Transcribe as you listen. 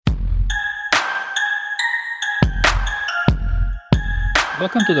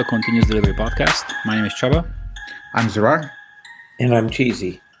Welcome to the Continuous Delivery Podcast. My name is Chaba. I'm Zerar. And I'm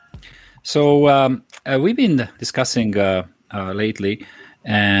Cheesy. So we've been discussing lately,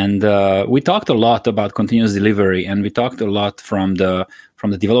 and we talked a lot about continuous delivery, and we talked a lot from the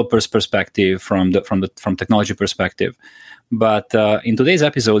developer's perspective, from technology perspective. But in today's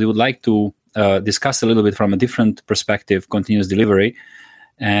episode, we would like to discuss a little bit from a different perspective, continuous delivery,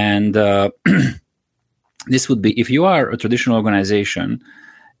 and this would be if you are a traditional organization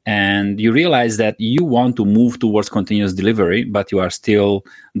and you realize that you want to move towards continuous delivery, but you are still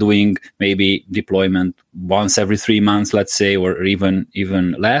doing maybe deployment once every 3 months, let's say, or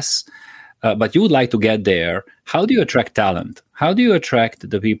even less, but you would like to get there. How do you attract talent? How do you attract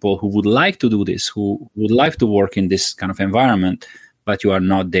the people who would like to do this, who would like to work in this kind of environment, but you are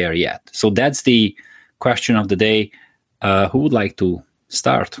not there yet? So that's the question of the day. Who would like to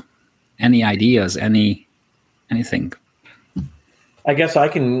start? Any ideas? Anything? I guess I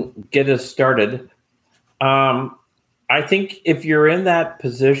can get us started. I think if you're in that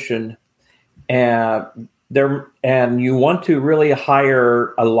position and you want to really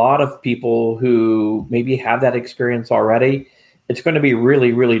hire a lot of people who maybe have that experience already, it's going to be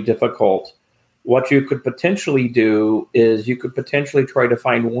really, really difficult. What you could potentially do is you could potentially try to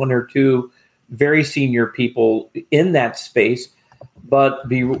find one or two very senior people in that space, but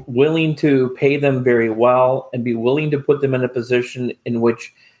be willing to pay them very well and be willing to put them in a position in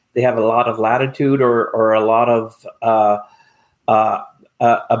which they have a lot of latitude or a lot of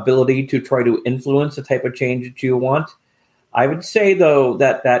ability to try to influence the type of change that you want. I would say, though,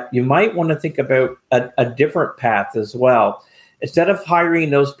 that you might want to think about a different path as well. Instead of hiring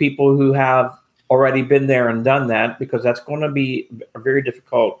those people who have already been there and done that, because that's going to be a very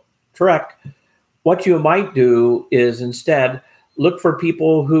difficult trek, what you might do is instead look for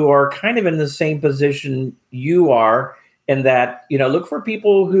people who are kind of in the same position you are, and that, look for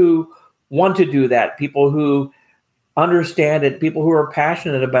people who want to do that, people who understand it, people who are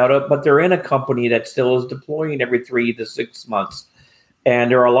passionate about it, but they're in a company that still is deploying every 3 to 6 months. And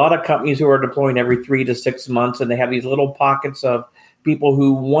there are a lot of companies who are deploying every 3 to 6 months, and they have these little pockets of people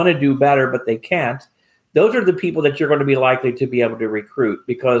who want to do better, but they can't. Those are the people that you're going to be likely to be able to recruit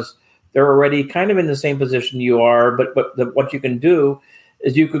because they're already kind of in the same position you are, but what you can do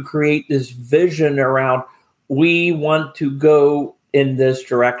is you could create this vision around, we want to go in this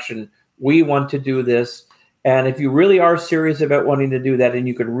direction. We want to do this. And if you really are serious about wanting to do that and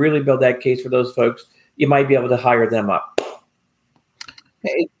you can really build that case for those folks, you might be able to hire them up.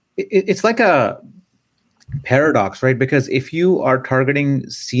 It's like a paradox, right? Because if you are targeting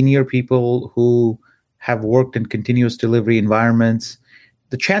senior people who have worked in continuous delivery environments,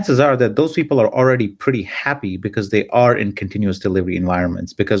 the chances are that those people are already pretty happy because they are in continuous delivery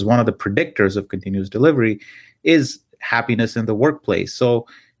environments, because one of the predictors of continuous delivery is happiness in the workplace. So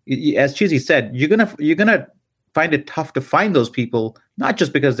as Cheesy said, you're gonna find it tough to find those people, not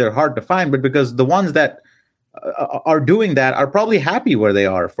just because they're hard to find, but because the ones that are doing that are probably happy where they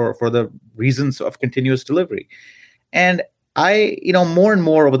are for the reasons of continuous delivery. And I, more and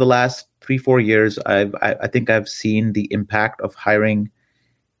more over the last 3-4 years, I think I've seen the impact of hiring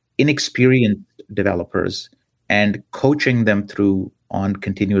inexperienced developers and coaching them through on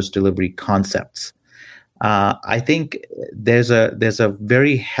continuous delivery concepts. I think there's a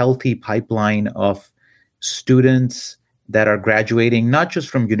very healthy pipeline of students that are graduating, not just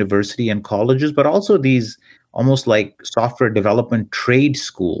from university and colleges, but also these almost like software development trade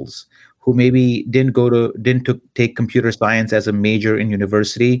schools who maybe didn't take computer science as a major in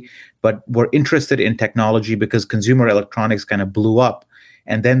university, but were interested in technology because consumer electronics kind of blew up.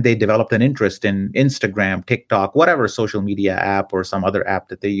 And then they developed an interest in Instagram, TikTok, whatever social media app or some other app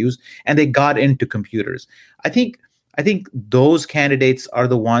that they use, and they got into computers. I think those candidates are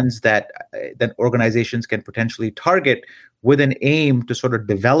the ones that organizations can potentially target with an aim to sort of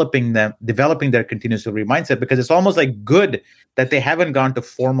developing their continuous delivery mindset, because it's almost like good that they haven't gone to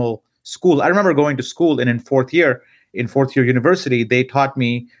formal school. I remember going to school, and in fourth year university, they taught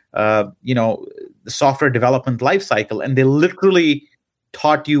me, the software development lifecycle, and they literally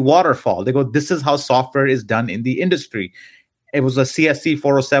taught you waterfall. They go, this is how software is done in the industry. It was a CSC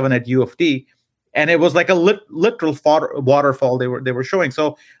 407 at U of T, and it was like a literal waterfall they were showing.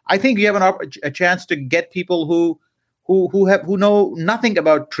 So I think you have a chance to get people who know nothing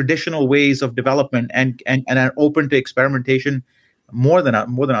about traditional ways of development and are open to experimentation more than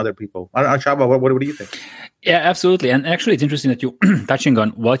other people. I don't know, Shaba, what do you think? Yeah, absolutely. And actually, it's interesting that you touching on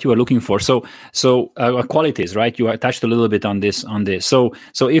what you are looking for. So qualities, right? You touched a little bit on this. So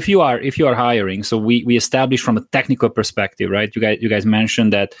if you are hiring, so we established from a technical perspective, right? You guys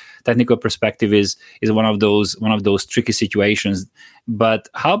mentioned that technical perspective is one of those tricky situations. But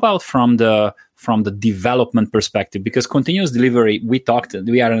how about from the development perspective? Because continuous delivery, we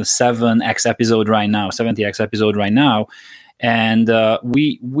are in a 70x episode right now. And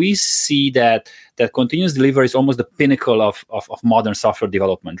we see that continuous delivery is almost the pinnacle of modern software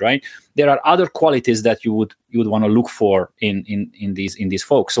development, right? There are other qualities that you would want to look for in these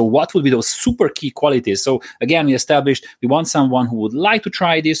folks. So what would be those super key qualities? So again, we want someone who would like to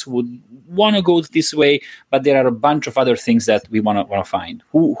try this, who would want to go this way, but there are a bunch of other things that we want to find.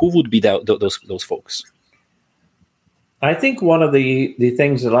 Who would be those folks? I think one of the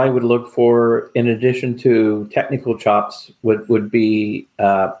things that I would look for, in addition to technical chops, would be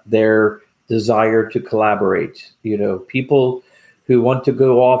their desire to collaborate. People who want to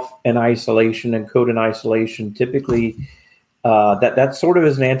go off in isolation and code in isolation, typically that sort of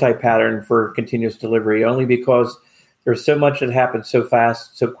is an anti-pattern for continuous delivery, only because there's so much that happens so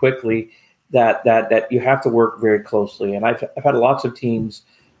fast, so quickly, that you have to work very closely. And I've had lots of teams,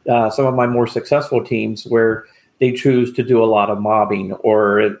 some of my more successful teams, where they choose to do a lot of mobbing,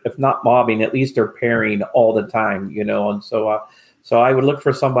 or if not mobbing, at least they're pairing all the time, And so I would look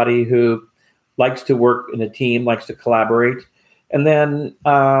for somebody who likes to work in a team, likes to collaborate. And then,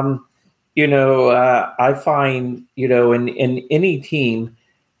 I find, in any team,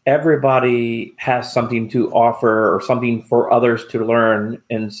 everybody has something to offer or something for others to learn.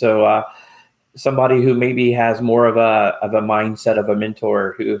 And so somebody who maybe has more of a mindset of a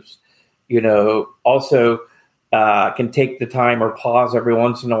mentor, who's, also can take the time or pause every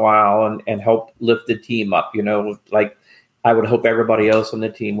once in a while and help lift the team up, like I would hope everybody else on the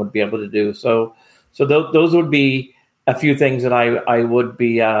team would be able to do. So those would be a few things that I would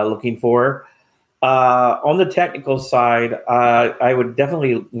be looking for. On the technical side, I would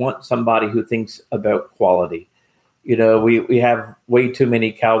definitely want somebody who thinks about quality. We have way too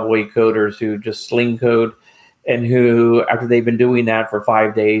many cowboy coders who just sling code, and who, after they've been doing that for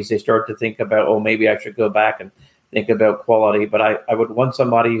 5 days, they start to think about, maybe I should go back and think about quality. But I would want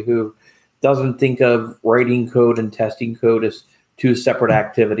somebody who doesn't think of writing code and testing code as two separate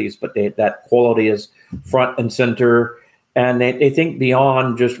activities, but that quality is front and center. And they think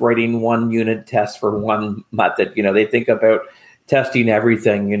beyond just writing one unit test for one method. They think about testing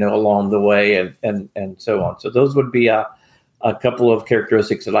everything, along the way and so on. So those would be a couple of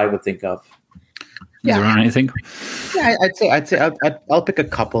characteristics that I would think of. Yeah. Is there anything? Yeah, I'd say I'll pick a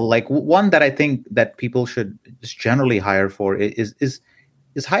couple. Like one that I think that people should just generally hire for is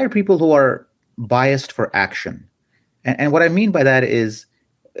hire people who are biased for action. And what I mean by that is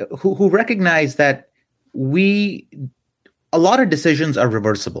who recognize that a lot of decisions are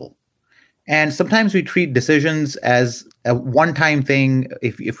reversible. And sometimes we treat decisions as a one-time thing.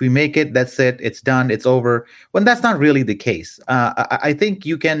 If we make it, that's it. It's done. It's over. When that's not really the case. I think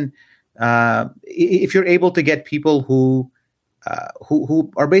you can, if you're able to get people who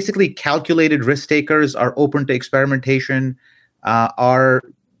are basically calculated risk takers, are open to experimentation,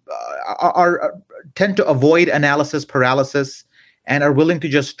 tend to avoid analysis paralysis, and are willing to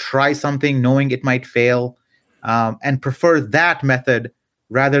just try something knowing it might fail, and prefer that method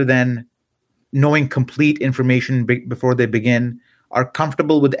rather than knowing complete information before they begin, are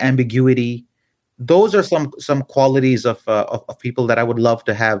comfortable with ambiguity. Those are some qualities of people that I would love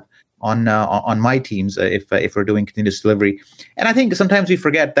to have on my teams if we're doing continuous delivery. And I think sometimes we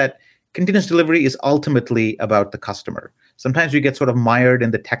forget that continuous delivery is ultimately about the customer. Sometimes we get sort of mired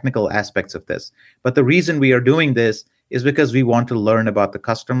in the technical aspects of this. But the reason we are doing this is because we want to learn about the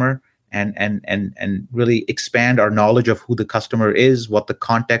customer and really expand our knowledge of who the customer is, what the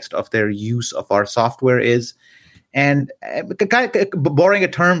context of their use of our software is. And borrowing a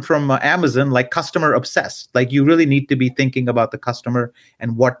term from Amazon, like customer obsessed, like you really need to be thinking about the customer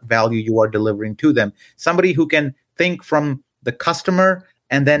and what value you are delivering to them. Somebody who can think from the customer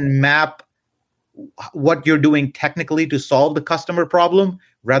and then map what you're doing technically to solve the customer problem,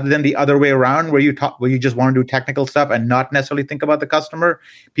 rather than the other way around, where you just want to do technical stuff and not necessarily think about the customer.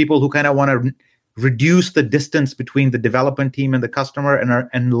 People who kind of want to reduce the distance between the development team and the customer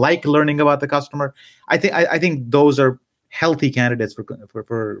and like learning about the customer. I think those are healthy candidates for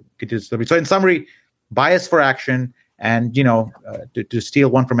continuous delivery. So in summary, bias for action, and to steal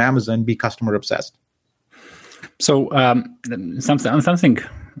one from Amazon, be customer obsessed. So something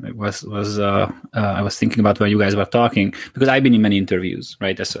I was thinking about when you guys were talking, because I've been in many interviews,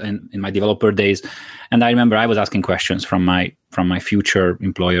 right, in my developer days, and I remember I was asking questions from my future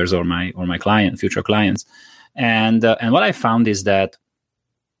employers or my future clients, and what I found is that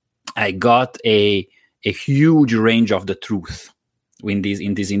I got a huge range of the truth in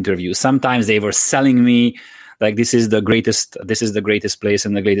these interviews. Sometimes they were selling me like this is the greatest place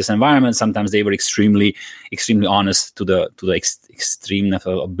and the greatest environment. Sometimes they were extremely honest to the extreme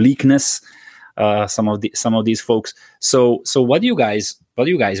of bleakness. Some of these folks. So what do you guys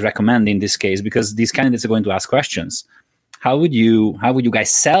recommend in this case? Because these candidates are going to ask questions. How would you guys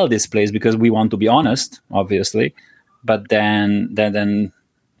sell this place? Because we want to be honest, obviously, but then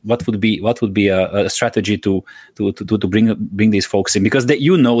what would be a strategy to bring these folks in? Because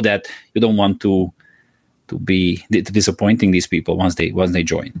you know that you don't want to be disappointing these people once they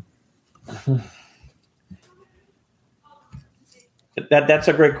join. That's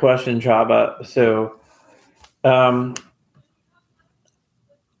a great question, Csaba. So, I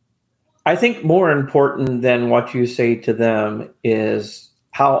think more important than what you say to them is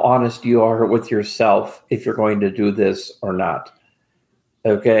how honest you are with yourself if you're going to do this or not.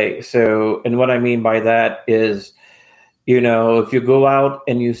 Okay, so, and what I mean by that is, if you go out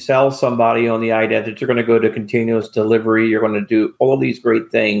and you sell somebody on the idea that you're going to go to continuous delivery, you're going to do all these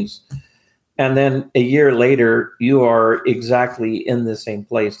great things, and then a year later, you are exactly in the same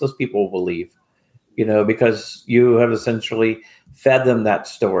place, those people will leave, because you have essentially fed them that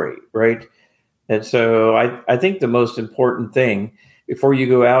story, right? And so I think the most important thing before you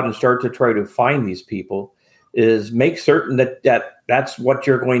go out and start to try to find these people is make certain that that's what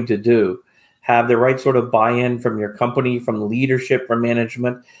you're going to do. Have the right sort of buy-in from your company, from leadership, from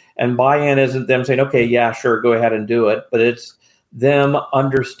management. And buy-in isn't them saying, okay, yeah, sure, go ahead and do it. But it's them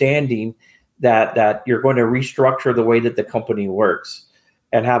understanding that you're going to restructure the way that the company works,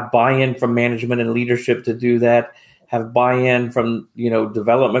 and have buy-in from management and leadership to do that. Have buy-in from,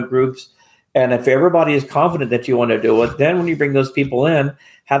 development groups. And if everybody is confident that you want to do it, then when you bring those people in,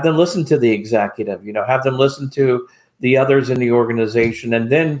 have them listen to the executive, have them listen to the others in the organization.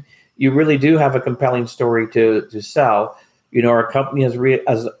 And then you really do have a compelling story to sell. Our company has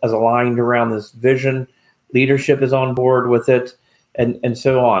aligned around this vision. Leadership is on board with it, and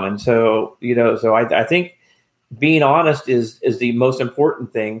so on. And so, so I think being honest is the most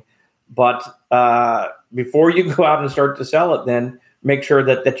important thing. But before you go out and start to sell it, then make sure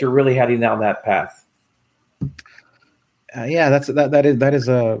that you're really heading down that path. Yeah, that is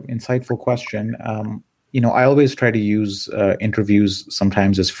a insightful question. I always try to use interviews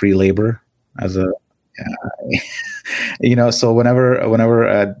sometimes as free labor, as a, so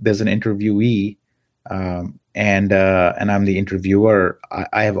whenever there's an interviewee, and I'm the interviewer,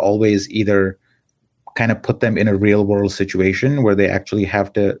 I have always either kind of put them in a real world situation where they actually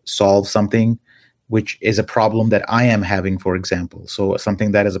have to solve something which is a problem that I am having, for example. So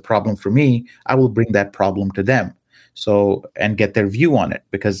something that is a problem for me, I will bring that problem to them. So, and get their view on it,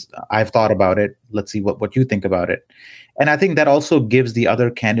 because I've thought about it. Let's see what you think about it. And I think that also gives the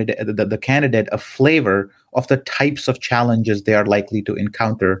other candidate, the candidate, a flavor of the types of challenges they are likely to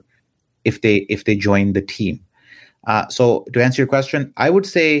encounter if they join the team. So to answer your question, I would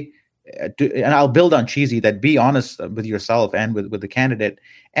say, and I'll build on Cheesy, that be honest with yourself and with the candidate,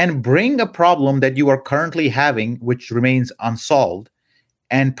 and bring a problem that you are currently having, which remains unsolved,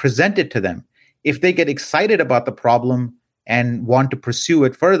 and present it to them. If they get excited about the problem and want to pursue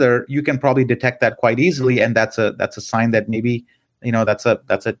it further, you can probably detect that quite easily, and that's a sign that maybe that's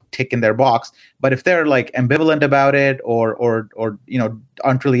a tick in their box. But if they're like ambivalent about it, or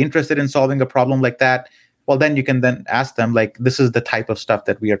aren't really interested in solving a problem like that, well, then you can then ask them, like, this is the type of stuff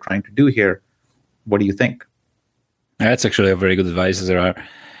that we are trying to do here. What do you think? That's actually a very good advice, Zarar.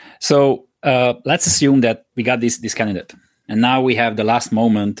 So let's assume that we got this candidate. And now we have the last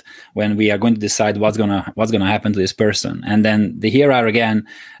moment when we are going to decide what's gonna happen to this person. And then here are again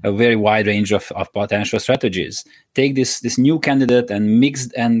a very wide range of potential strategies. Take this new candidate and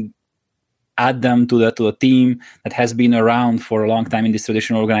mix and add them to a team that has been around for a long time in this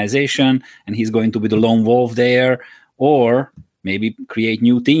traditional organization, and he's going to be the lone wolf there. Or maybe create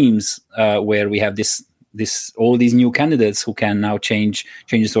new teams where we have all these new candidates who can now change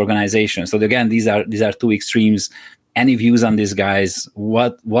this organization. So again, these are two extremes. Any views on these guys?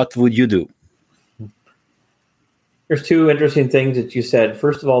 What would you do? There's two interesting things that you said.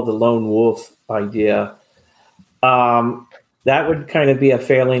 First of all, the lone wolf idea. That would kind of be a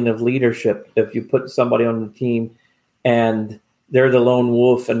failing of leadership if you put somebody on the team and they're the lone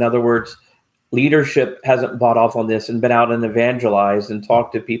wolf. In other words, leadership hasn't bought off on this and been out and evangelized and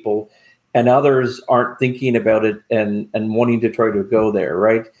talked to people and others aren't thinking about it and wanting to try to go there,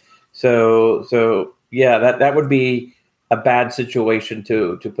 right? So yeah, that would be a bad situation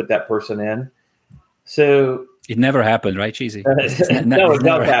to put that person in. So it never happened, right, Cheesy? no, it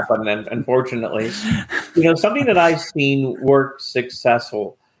does happen, and unfortunately, something that I've seen work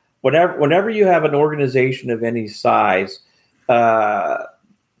successful. Whenever you have an organization of any size,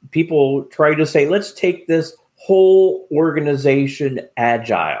 people try to say, let's take this whole organization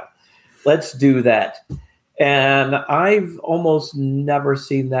agile. Let's do that. And I've almost never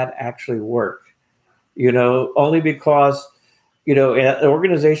seen that actually work, only because, in an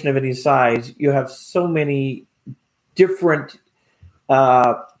organization of any size, you have so many different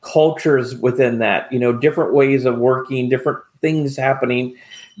cultures within that, different ways of working, different things happening,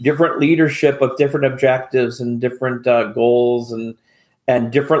 different leadership of different objectives and different goals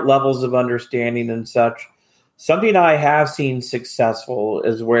and different levels of understanding and such. Something I have seen successful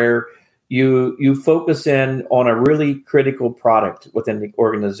is where you focus in on a really critical product within the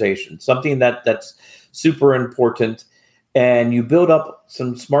organization, something that's super important, and you build up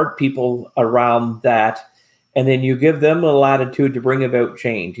some smart people around that, and then you give them a latitude to bring about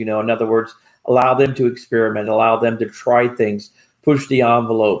change. In other words, allow them to experiment, allow them to try things, push the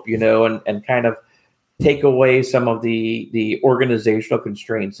envelope, and kind of take away some of the organizational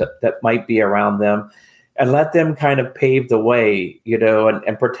constraints that might be around them, and let them kind of pave the way,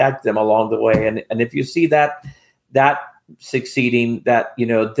 and protect them along the way. And if you see that succeeding, that,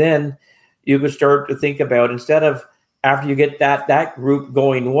 then you can start to think about, instead of after you get that group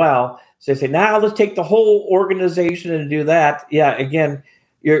going well, so they say, now let's take the whole organization and do that. Yeah, again,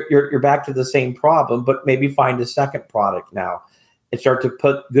 you're back to the same problem, but maybe find a second product now and start to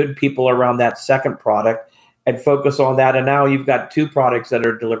put good people around that second product and focus on that. And now you've got two products that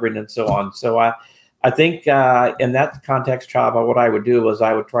are delivering and so on. So I think in that context, Csaba, what I would do is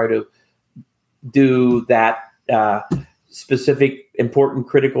I would try to do that specific, important,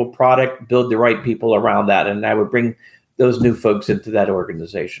 critical product, build the right people around that, and I would bring those new folks into that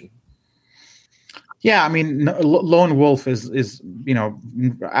organization. Yeah, I mean, lone wolf is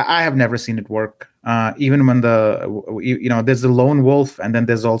I have never seen it work. Even when there's the lone wolf, and then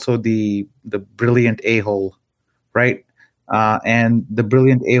there's also the brilliant a-hole, right? And the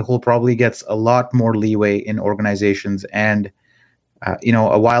brilliant a-hole probably gets a lot more leeway in organizations. And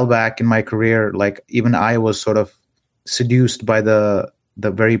a while back in my career, like even I was sort of seduced by the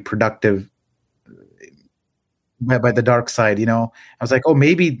very productive, by the dark side. I was like, oh,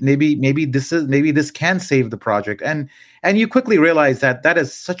 maybe this can save the project, and you quickly realize that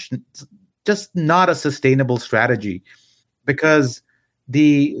is just not a sustainable strategy, because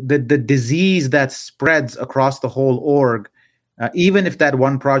the disease that spreads across the whole org, even if that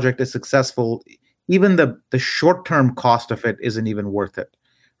one project is successful, even the short-term cost of it isn't even worth it,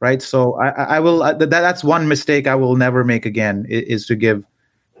 right? So I will that's one mistake I will never make again, is to give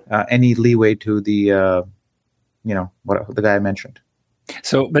any leeway to the what the guy mentioned.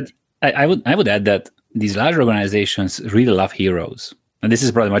 So, but I would add that these large organizations really love heroes. And this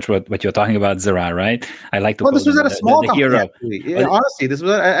is pretty much what you're talking about, Zara, right? I like to. Well, this was at a small company. Hero. Yeah, honestly, this was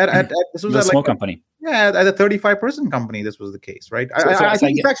at a small company. Yeah, at a 35-person company, this was the case, right? I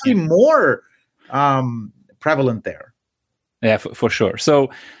think it's actually more prevalent there. Yeah, for sure. So,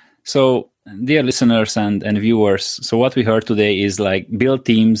 dear listeners and viewers, so what we heard today is like build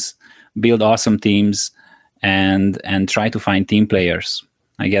teams, build awesome teams, and try to find team players.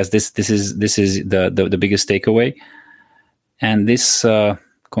 I guess this is the biggest takeaway. And this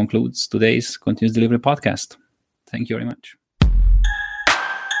concludes today's Continuous Delivery podcast. Thank you very much.